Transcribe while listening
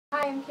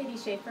Hi, I'm Katie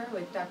Schaefer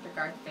with Dr.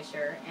 Garth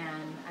Fisher,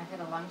 and I've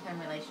had a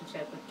long-time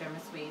relationship with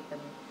DermaSweep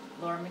and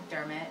Laura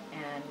McDermott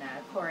and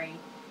Corey,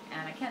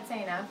 and I can't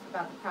say enough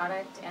about the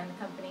product and the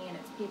company and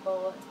its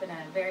people. It's been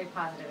a very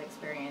positive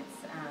experience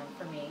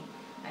for me.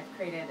 I've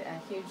created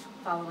a huge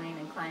following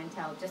and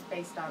clientele just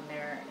based on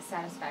their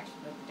satisfaction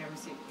with the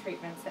DermaSweep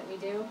treatments that we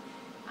do.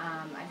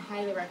 I'd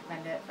highly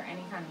recommend it for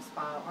any kind of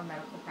spa or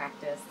medical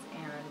practice,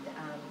 and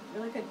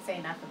really couldn't say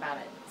enough about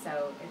it.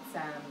 So it's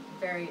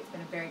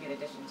been a very good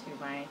addition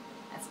to my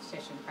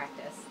esthetician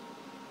practice.